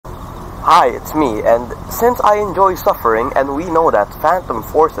Hi, it's me, and since I enjoy suffering and we know that Phantom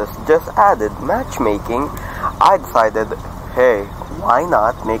Forces just added matchmaking, I decided, hey, why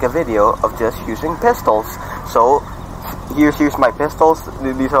not make a video of just using pistols? So, here's my pistols.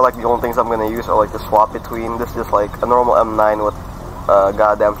 These are like the only things I'm gonna use, or like to swap between. This is just like a normal M9 with a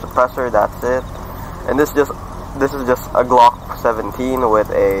goddamn suppressor, that's it. And this is just a Glock 17 with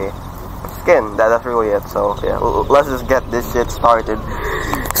a skin. That's really it. So yeah, let's just get this shit started.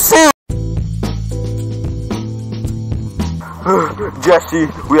 Jesse,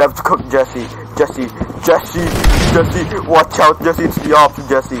 we have to cook Jesse. Jesse, watch out, Jesse, it's the ops,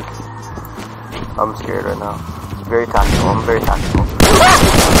 Jesse. I'm scared right now. Very tactical, I'm very tactical.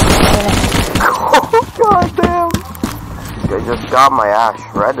 Oh, goddamn. I just got my ass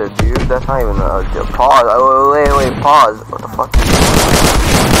shredded, dude. That's not even a pause. Wait, pause. What the fuck?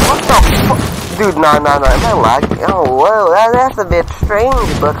 What the fuck? Dude, nah, am I lagging? Oh, whoa, that's a bit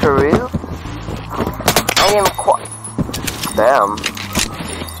strange, buckaroo. I am quite... Damn.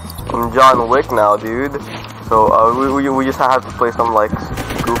 I'm John Wick now, dude. So, we just have to play some, like,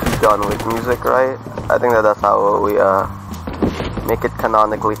 goofy John Wick music, right? I think that's how we, make it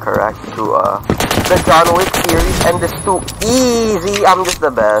canonically correct to, the John Wick series, and this too easy. I'm just the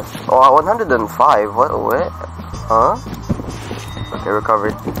best. Oh, 105. What? Huh? Okay,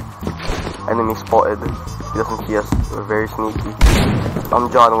 recovered. Enemy spotted. He doesn't see us. We're very sneaky. I'm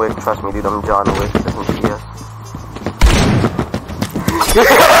John Wick. Trust me, dude. I'm John Wick. He doesn't see us.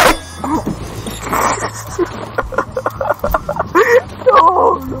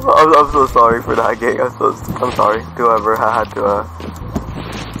 No. I'm so sorry for that, gang. I'm sorry to whoever had to.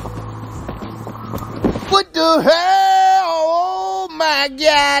 What the hell? Oh my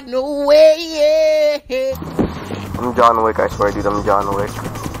God, no way! I'm John Wick, I swear, dude, I'm John Wick.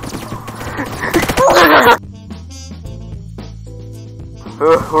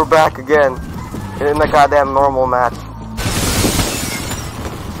 We're back again in the goddamn normal match.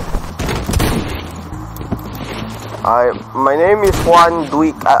 My name is Juan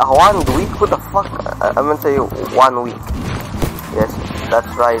Dweek. Juan Dweek? What the fuck? I'm gonna say 1 week. Yes,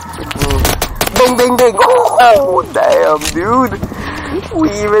 that's right. It's me. Ding! Oh, damn, dude. We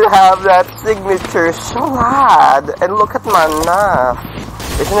even have that signature swag. And look at my knife.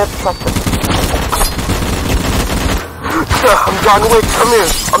 Isn't it such a... I'm John Wick, come here.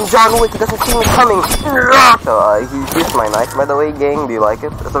 I'm John Wick, he doesn't see me coming. So, here's my knife, by the way, gang. Do you like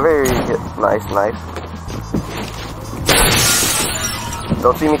it? It's a very nice knife.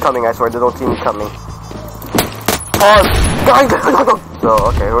 Don't see me coming, I swear. They don't see me coming. Pause! So,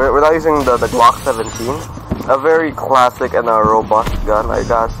 okay, we're not using the Glock 17. A very classic and a robust gun, I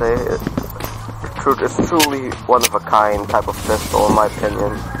gotta say. It's truly one of a kind type of pistol, in my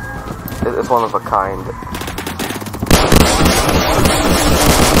opinion. It's one of a kind.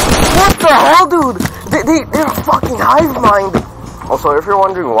 What the hell, dude? They're a fucking hive mind! Also, if you're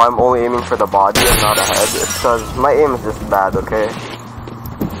wondering why I'm only aiming for the body and not the head, it's because my aim is just bad, okay?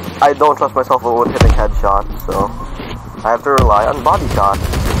 I don't trust myself with hitting headshots, so... I have to rely on body shots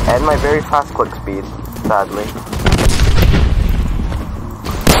and my very fast click speed, sadly.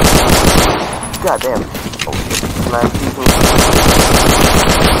 God damn. Oh, man,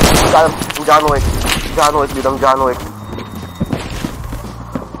 got him. I'm John Wick. John Wick, dude. I'm John Wick.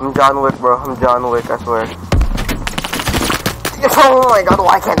 I'm John Wick, bro. I'm John Wick, I swear. Oh my god,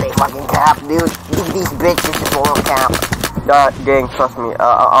 why can't they fucking cap, dude? These bitches just won't cap. Gang, trust me,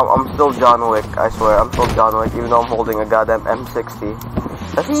 I'm still John Wick, I swear, I'm still John Wick, even though I'm holding a goddamn M60.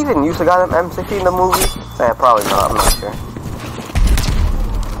 Does he even use a goddamn M60 in the movie? Eh, probably not, I'm not sure.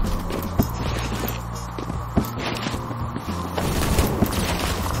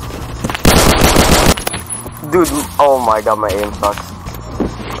 Dude, oh my god, my aim sucks.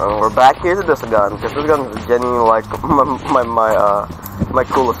 We're back here to this gun, because this gun is genuinely like my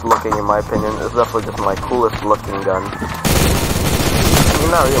coolest looking, in my opinion. It's definitely just my coolest looking gun.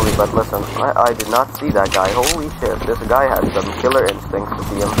 Not really, but listen, I did not see that guy. Holy shit, this guy has some killer instincts to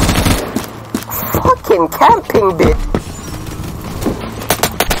see him. Fucking camping bitch!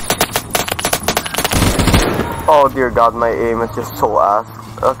 Oh dear god, my aim is just so ass.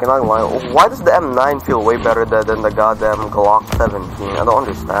 Okay, not lying. Why does the M9 feel way better than the goddamn Glock 17? I don't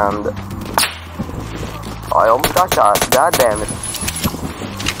understand. I almost got shot. God damn it.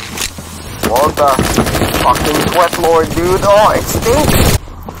 What the fucking sweat lord, dude? Oh, it stinks!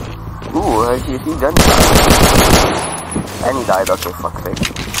 Ooh, he done that. And he died, okay, fuck sake.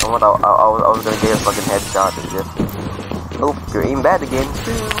 You know what, I was gonna get a fucking headshot and just... Oh, you're aim bad again.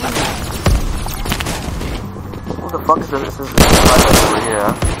 Who the fuck is this? This is over here,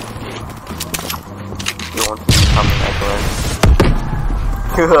 huh? You won't see me coming, I swear.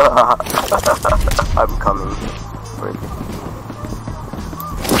 I'm coming. Wait.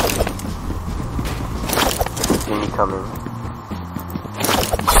 See me coming.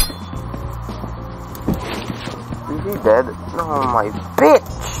 Is he dead? No, my bitch!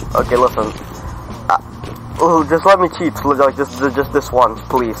 Okay, listen. Just let me cheat. Like, just this once,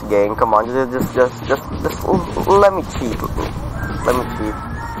 please, gang. Come on, just let me cheat. Let me cheat.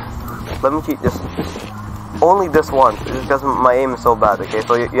 Let me cheat. Just only this once. It's because my aim is so bad. Okay,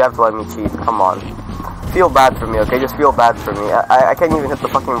 so you have to let me cheat. Come on. Feel bad for me, okay? Just feel bad for me. I can't even hit the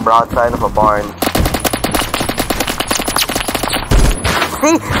fucking broadside of a barn.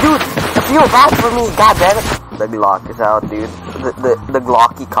 See, dude, feel bad for me. God damn it. The Glock is out, dude. The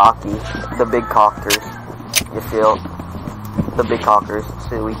Glocky cocky. The big cockers. You feel? The big cockers.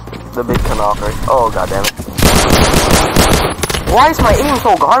 Silly. The big knockers. Oh, god damn it. Why is my aim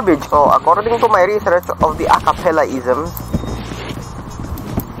so garbage? So, according to my research of the acapella-isms,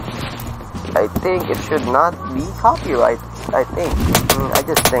 I think it should not be copyright. I think. I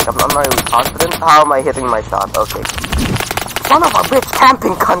just think. I'm not really confident. How am I hitting my shot? Okay. Son of a bitch,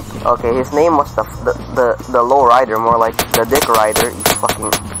 camping cunt! Okay, his name was the low rider, more like the dick rider. You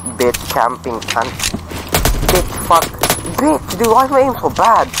fucking bitch, camping cunt. Bitch, fuck. Bitch, dude, why is my aim so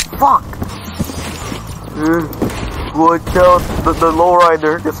bad? Fuck! Watch out, the low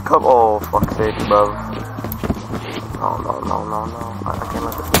rider just come. Oh, fuck's sake, bro. No. I can't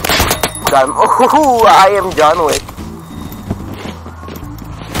let this. Oh, I am John Wick.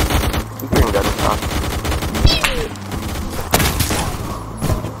 You hearing gunshots?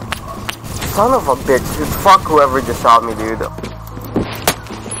 Son of a bitch, dude. Fuck whoever just shot me, dude.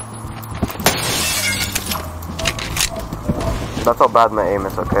 That's how bad my aim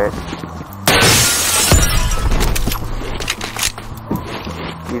is, okay?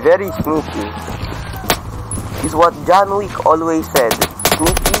 Be very sneaky. Is what John Wick always said.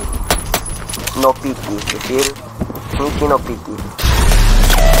 Sneaky, no peeky. You feel? Sneaky, no peeky.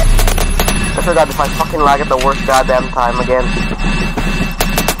 I forgot if I fucking lag at the worst goddamn time again.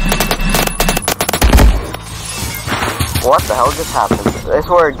 What the hell just happened? I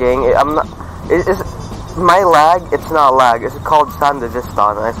swear, gang, I'm not. It's my lag. It's not lag. It's called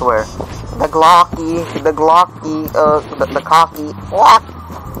Sandivistan. I swear. The Glocky, the cocky. What?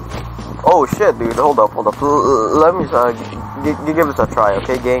 Oh shit, dude. Hold up. Let me give this a try,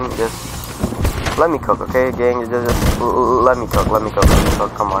 okay, gang? Just let me cook, okay, gang? Just let me cook.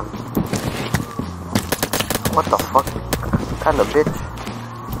 Come on. What the fuck? Kind of bitch.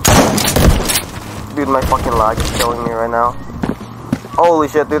 Dude, my fucking lag is killing me right now. Holy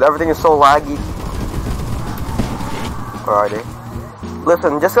shit, dude, everything is so laggy. Where are they?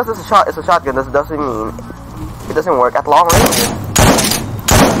 Listen, just because it's a shotgun, this doesn't mean it doesn't work at long range.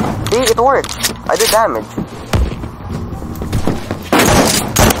 See, it works. I did damage.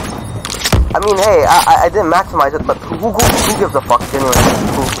 I mean, hey, I didn't maximize it, but who gives a fuck, genuinely?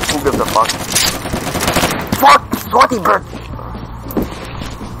 Who gives a fuck? Fuck! Sweaty bird!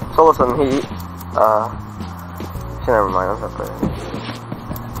 So listen, never mind, I'm not playing.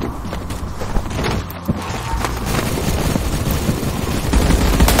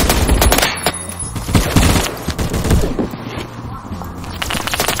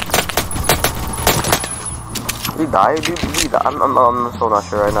 Did he die? Did he die? I'm so not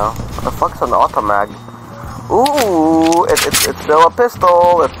sure right now. What the fuck's an automag? Ooh, it's still a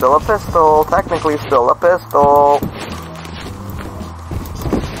pistol. It's still a pistol. Technically, still a pistol.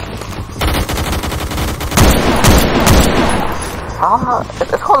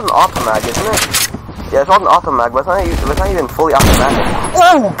 It's called an automag, isn't it? Yeah, it's called an automag, but it's not even fully automatic.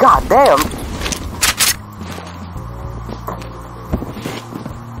 Oh, god damn!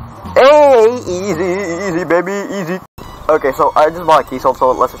 Hey, easy, baby, easy. Okay, so I just bought a keysold,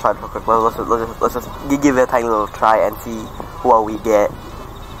 so let's just try it real quick. Let's just give it a tiny little try and see what we get.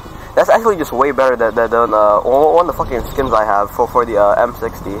 That's actually just way better than one of the fucking skins I have for the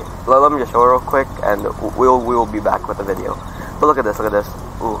M60. Let me just show it real quick, and we'll be back with the video. But look at this,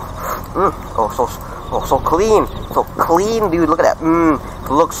 Ooh. So clean. So clean, dude. Look at that.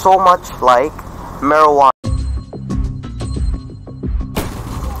 It looks so much like marijuana.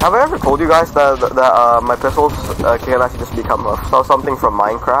 Have I ever told you guys that my pistols can actually just become something from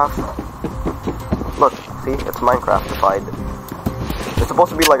Minecraft? Look, see? It's Minecraftified. It's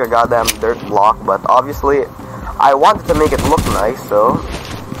supposed to be like a goddamn dirt block, but obviously I wanted to make it look nice, so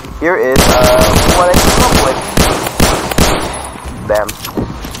here is what I came up with. Damn.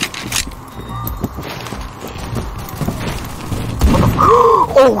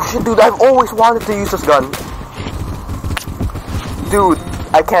 Oh shit, dude, I've always wanted to use this gun. Dude,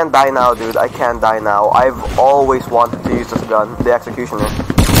 I can't die now, dude. I can't die now. I've always wanted to use this gun, the Executioner.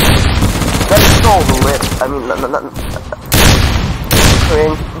 so lit. I mean,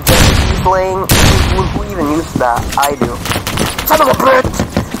 cringe. Just playing. Who even used that? I do. Son of a bitch!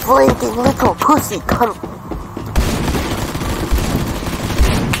 Flanking little pussy cunt.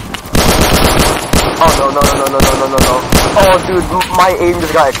 Oh no. Oh dude, my aim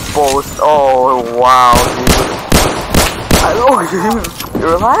just got exposed. Oh wow, dude. Oh dude,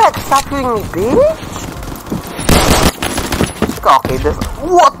 relax, stop shooting me, bitch. Okay, this.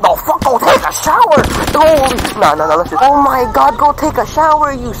 What the fuck? Go take a shower! Holy. No, let's just. Oh my god, go take a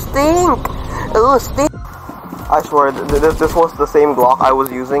shower, you stink! Ugh, stink. I swear, this was the same Glock I was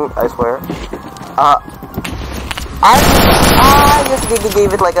using, I swear. I just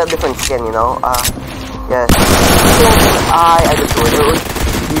gave it like a different skin, you know? Yes. I just do it. It was,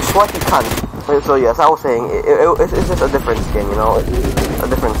 you sweaty cunt. So yes, I was saying, it's just a different skin, you know? A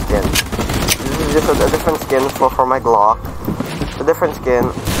different skin. This is just a different skin for my Glock. A different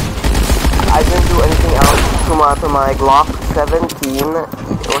skin. I didn't do anything else to my Glock 17.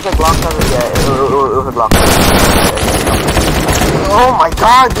 Was it Glock 7? Yeah, it was a Glock 7. Oh my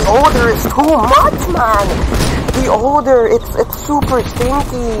god, the odor is too much, man! The odor, it's super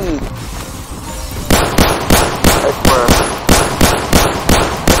stinky. I swear.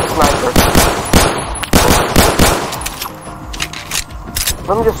 It's a sniper.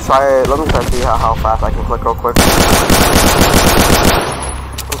 Let me try to see how fast I can click real quick.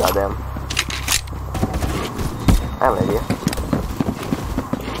 Goddamn. I have an idea.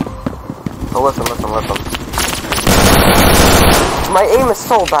 So listen. My aim is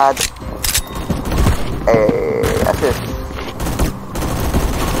so bad. Hey, assist.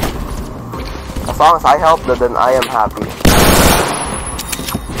 As long as I help, then I am happy.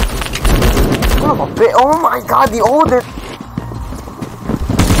 Oh my god, the odor!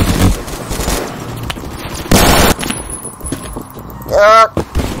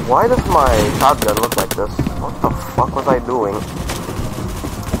 Why does my shotgun look like this? What the fuck was I doing?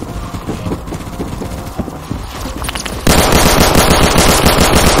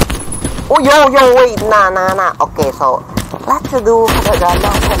 Oh, yo, wait, nah. Okay, so, let's do the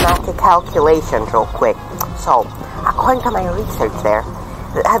mathematical calculations real quick. So, according to my research there,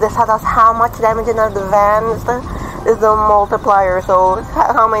 this tells us how much damage in advance is the multiplier. So,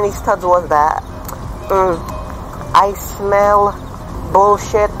 how many studs was that? I smell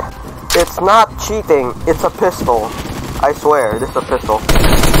bullshit. It's not cheating, it's a pistol. I swear, this is a pistol.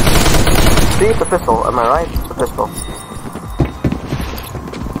 See, it's a pistol, am I right? It's a pistol.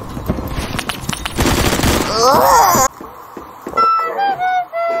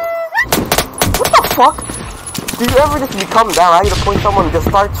 What the fuck? Do you ever just become that right to point someone and just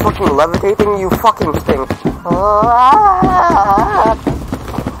starts fucking levitating? You fucking stink.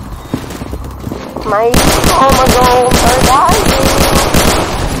 My chromosomes are dying.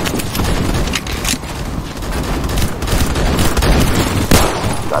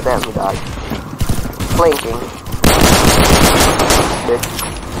 Goddamn, he died. Flanking. Bitch.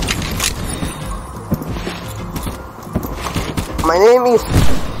 My name is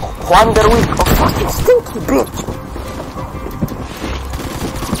Juan Derwick. Oh, fucking stinky bitch.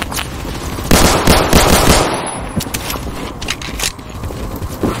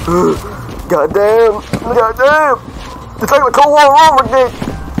 Goddamn. It's like the Cold War over again.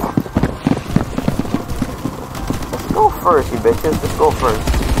 Let's go first, you bitches. Let's go first.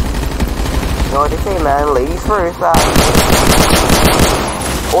 You know what they say, man? Ladies first.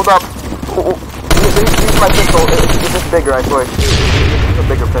 Hold up. Use my pistol. It's just bigger, I swear. It's a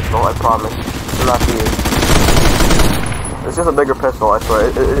bigger pistol, I promise. It's not to use. It's just a bigger pistol, I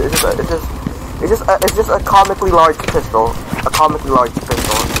swear. It's just a comically large pistol. A comically large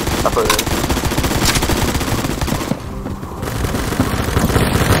pistol. That's what it is.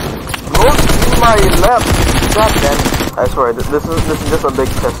 Look to my left. Goddamn. I swear, this is just a big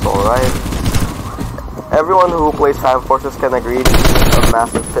pistol, right? Everyone who plays Time Forces can agree this is a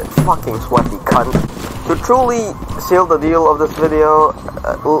massive fucking sweaty cunt. To truly seal the deal of this video,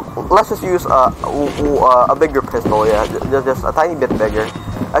 let's just use a bigger pistol, yeah, just a tiny bit bigger.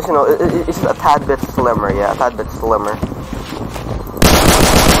 Actually, no, it's just a tad bit slimmer, yeah, a tad bit slimmer.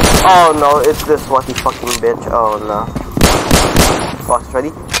 Oh no, it's this sweaty fucking bitch. Oh no. Fox,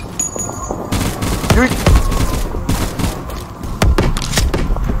 ready?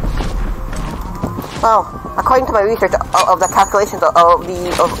 Well, according to my research of the calculations of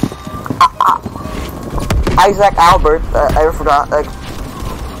Isaac Albert, I forgot, like,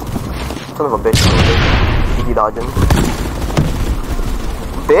 son of a bitch, easy dodging.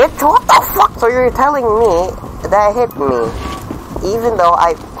 Bitch, what the fuck? So you're telling me that hit me, even though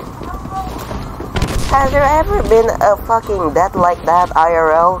I... Has there ever been a fucking death like that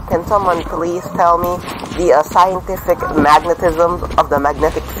IRL? Can someone please tell me the scientific magnetism of the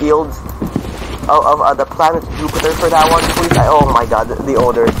magnetic fields of the planet Jupiter for that one, please? Oh my god, the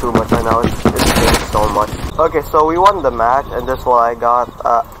odor is too much right now. It's changed so much. Okay, so we won the match, and this is what I got,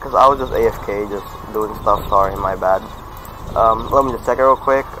 because I was just AFK, just doing stuff. Sorry, my bad. Let me just check it real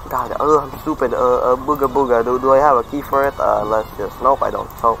quick. God, I'm stupid. Booga booga. Do I have a key for it? Let's just, nope, I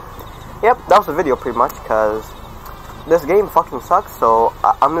don't. So, yep, that was the video pretty much, because this game fucking sucks, so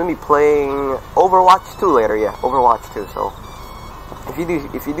I'm gonna be playing Overwatch 2 later. Yeah, Overwatch 2, so if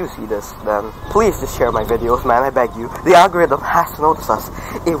you do see this, then please just share my videos, man, I beg you. The algorithm has to notice us.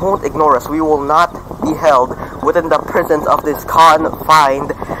 It won't ignore us. We will not be held within the prisons of this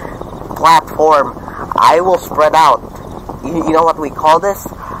confined platform. I will spread out. You know what we call this?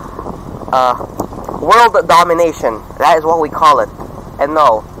 World domination. That is what we call it. And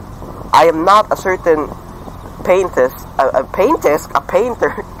no, I am not a certain painter. I'm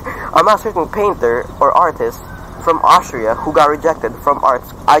not a certain painter or artist from Austria who got rejected from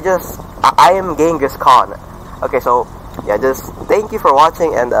arts. I am Genghis Khan. Okay, so yeah, just thank you for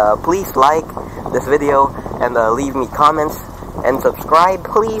watching, and please like this video and leave me comments and subscribe,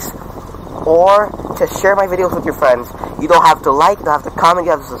 please, or just share my videos with your friends. You don't have to like, you don't have to comment,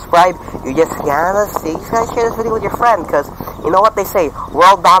 you have to subscribe. You just gotta share this video with your friend, because you know what they say,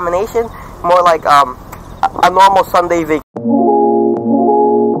 world domination, more like a normal Sunday vacation.